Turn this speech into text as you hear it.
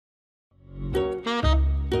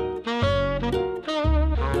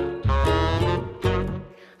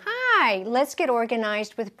Hi, let's get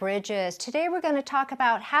organized with bridges. Today we're going to talk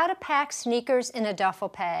about how to pack sneakers in a duffel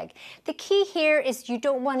bag. The key here is you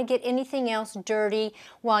don't want to get anything else dirty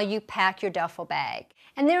while you pack your duffel bag.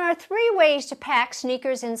 And there are 3 ways to pack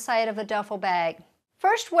sneakers inside of a duffel bag.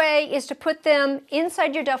 First way is to put them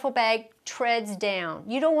inside your duffel bag, treads down.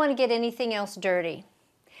 You don't want to get anything else dirty.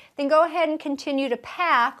 Then go ahead and continue to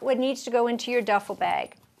pack what needs to go into your duffel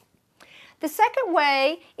bag. The second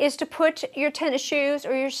way is to put your tennis shoes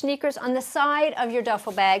or your sneakers on the side of your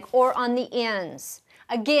duffel bag or on the ends.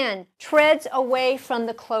 Again, treads away from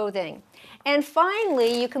the clothing. And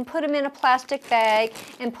finally, you can put them in a plastic bag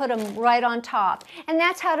and put them right on top. And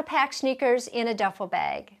that's how to pack sneakers in a duffel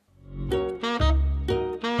bag.